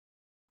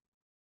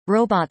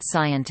Robot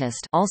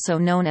Scientist, also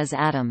known as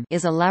Atom,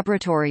 is a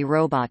laboratory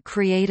robot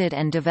created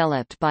and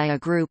developed by a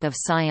group of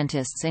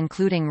scientists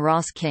including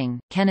Ross King,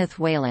 Kenneth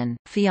Whalen,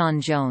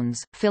 Fionn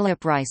Jones, Philip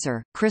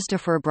Reiser,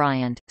 Christopher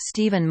Bryant,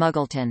 Stephen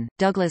Muggleton,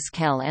 Douglas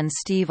Kell and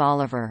Steve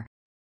Oliver.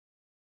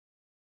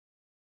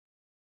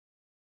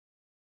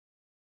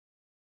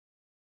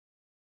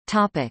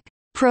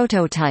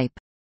 Prototype.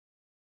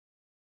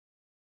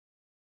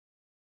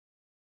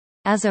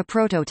 As a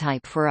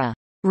prototype for a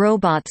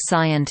robot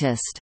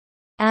scientist,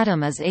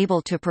 Atom is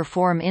able to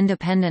perform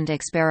independent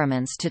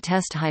experiments to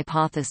test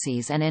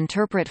hypotheses and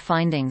interpret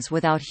findings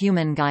without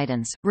human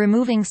guidance,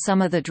 removing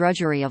some of the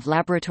drudgery of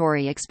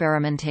laboratory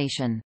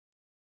experimentation.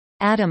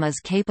 Atom is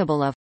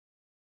capable of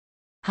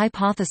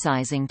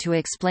hypothesizing to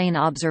explain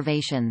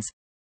observations,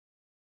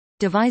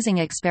 devising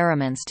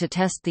experiments to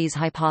test these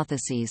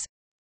hypotheses,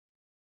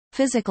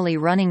 physically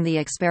running the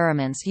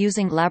experiments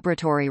using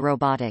laboratory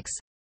robotics,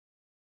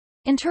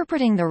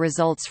 interpreting the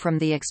results from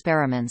the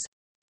experiments,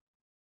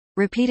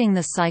 repeating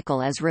the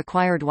cycle as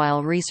required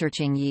while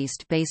researching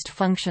yeast-based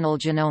functional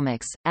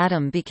genomics.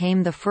 Atom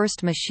became the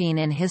first machine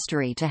in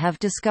history to have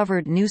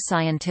discovered new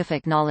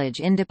scientific knowledge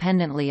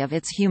independently of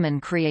its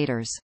human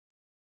creators.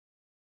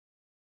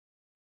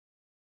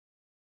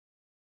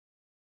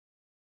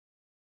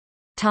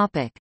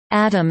 Topic: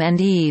 Adam and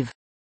Eve.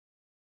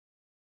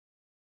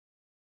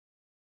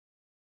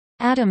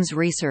 Atom's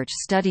research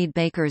studied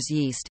baker's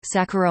yeast,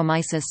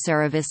 Saccharomyces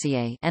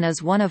cerevisiae, and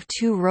is one of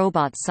two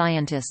robot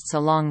scientists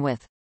along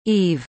with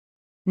Eve,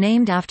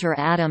 named after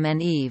Adam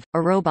and Eve,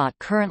 a robot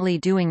currently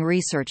doing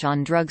research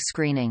on drug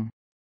screening.